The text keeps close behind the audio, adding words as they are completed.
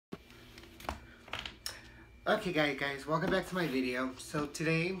Okay guys, welcome back to my video. So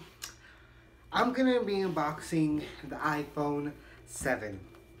today, I'm gonna be unboxing the iPhone 7.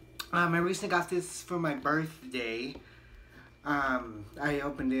 I recently got this for my birthday. I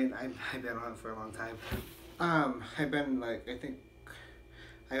opened it, I've been on it for a long time. I've been like, I think,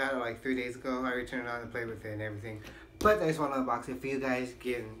 I got it like 3 days ago. I returned it on and played with it and everything. But I just want to unbox it for you guys,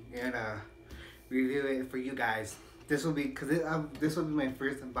 and review it for you guys. This will be, this will be my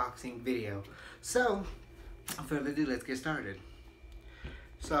first unboxing video. So, without further ado, let's get started.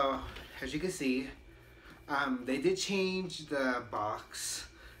 So, as you can see, they did change the box.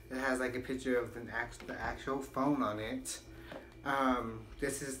 It has like a picture of the actual phone on it.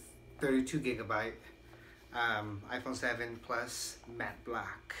 This is 32 gigabyte iPhone 7 Plus matte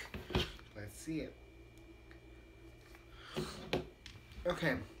black. Let's see it.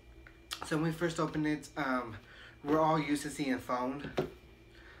 Okay, so when we first opened it, we're all used to seeing a phone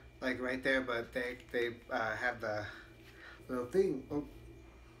like right there, but they have the little thing. Oh,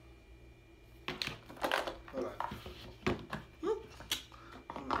 hold on. Whoop.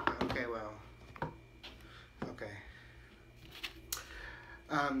 Okay, well, okay.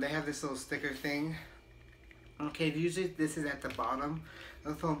 They have this little sticker thing. Okay, usually this is at the bottom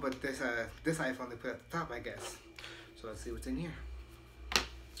of the phone, but this iPhone they put at the top, I guess. So let's see what's in here.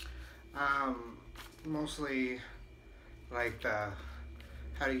 Mostly like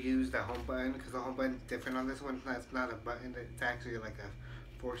how to use the home button, because the home button is different on this one. It's not a button, it's actually like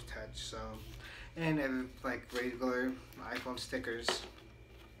a force touch. So, and like regular iPhone stickers.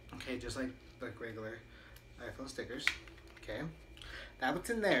 Okay, just like regular iPhone stickers. Okay, that what's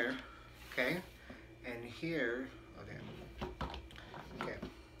in there. Okay, and here, okay,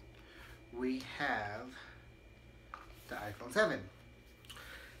 we have the iPhone 7.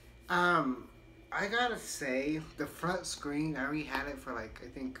 I gotta say, the front screen, I already had it for like, I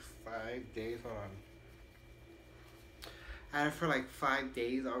think 5 days. Hold on. I had it for like 5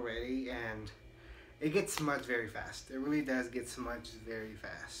 days already, and it gets smudged very fast. It really does get smudged very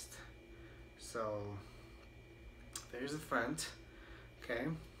fast. So, there's the front. Okay.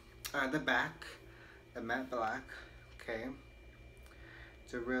 The back, the matte black. Okay.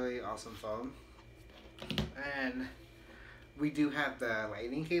 It's a really awesome phone. And we do have the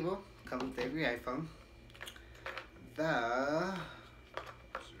lightning cable. Comes with every iPhone. The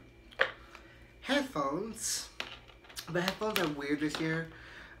headphones. The headphones are weird this year.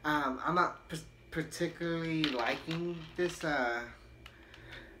 I'm not particularly liking this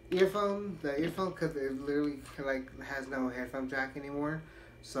earphone. The earphone, because it literally like has no headphone jack anymore.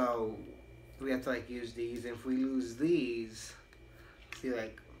 So we have to like use these. And if we lose these, see,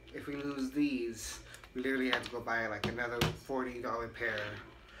 like if we lose these, we literally have to go buy like another $40 pair,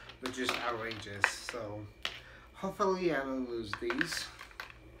 which is outrageous. So hopefully I don't lose these.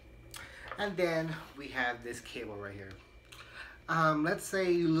 And then we have this cable right here. Let's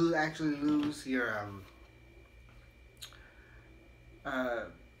say you actually lose your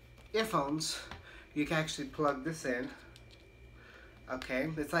earphones, you can actually plug this in. Okay,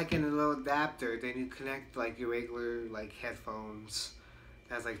 it's like in a little adapter. Then you connect like your regular like headphones.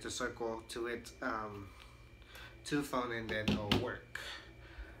 It has like the circle to it, to the phone, and then it'll work.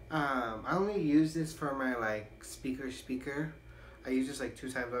 I only use this for my like speaker. I use this like 2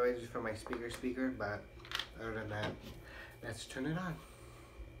 times already just for my speaker, but other than that, let's turn it on.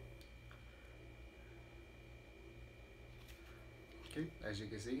 Okay, as you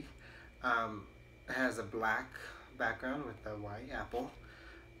can see, it has a black background with the white apple.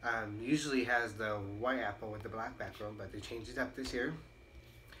 Usually has the white apple with the black background, but they changed it up this year.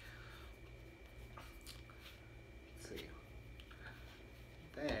 Let's see.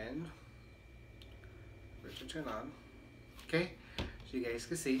 Then, let's turn on. Okay, so you guys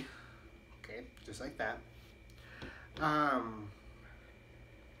can see. Okay, just like that.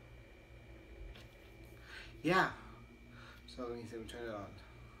 Yeah. So let me see. We turn it on.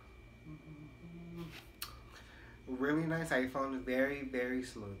 Really nice iPhone. Very, very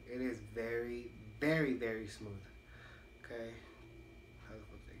smooth. It is very, very, very smooth. Okay. Hold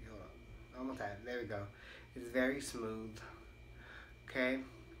on. Almost had it. There we go. It's very smooth. Okay.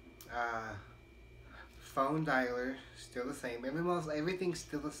 Phone dialer still the same. Everything's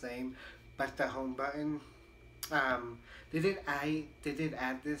still the same, but the home button. They did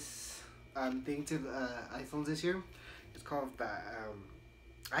add this thing to the iPhones this year. It's called the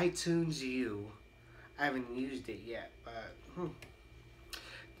iTunes U. I haven't used it yet, but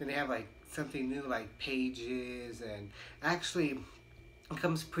then they have like something new like Pages, and actually it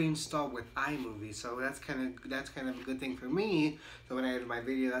comes pre-installed with iMovie, so that's kind of a good thing for me. So when I edit my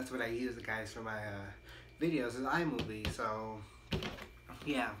video, that's what I use, guys, for my videos is iMovie. So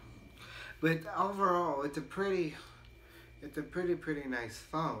yeah, But overall, it's a pretty nice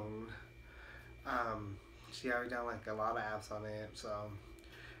phone. See, I already done like a lot of apps on it, so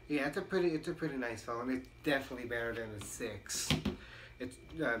yeah, it's a pretty nice phone. It's definitely better than the 6. It's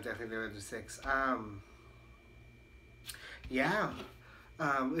definitely better than the 6. Yeah.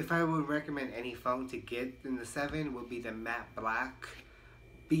 If I would recommend any phone to get in the 7, would be the matte black,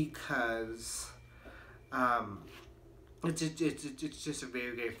 because it's just a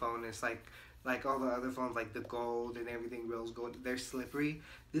very great phone. It's like all the other phones, like the gold and everything, rose gold. They're slippery.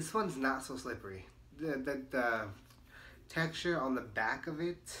 This one's not so slippery. The texture on the back of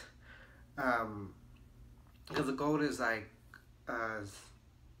it, because the gold is like, I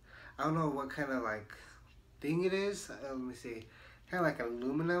don't know what kind of like thing it is. Let me see. Kind of like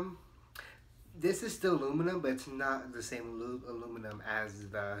aluminum. This is still aluminum, but it's not the same aluminum as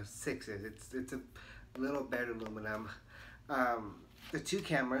the 6 is. It's a little better aluminum. The two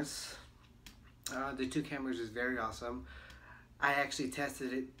cameras is very awesome. I actually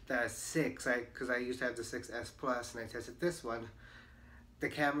tested it, the 6, because I used to have the 6S Plus, and I tested this one. The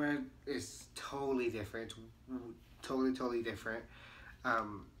camera is totally different, totally different.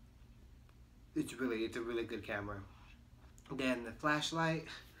 It's a really good camera. Then the flashlight.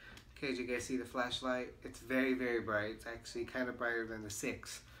 Okay, you guys see the flashlight? It's very bright. It's actually kind of brighter than the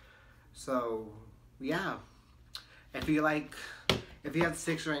 6. So yeah, if you have the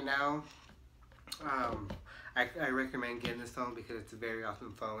 6 right now, I recommend getting this phone because it's a very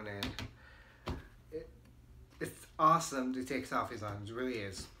awesome phone, and it's awesome to take selfies on. It really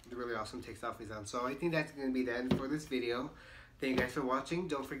is. It's really awesome to take selfies on. So I think that's going to be the end for this video. Thank you guys for watching.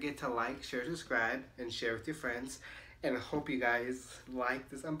 Don't forget to like, share, subscribe, and share with your friends. And I hope you guys like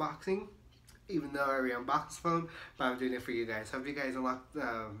this unboxing, even though I already unboxed the phone, but I'm doing it for you guys. Hope you guys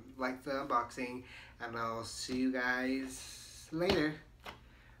like the unboxing, and I'll see you guys later.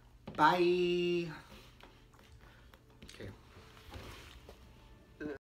 Bye!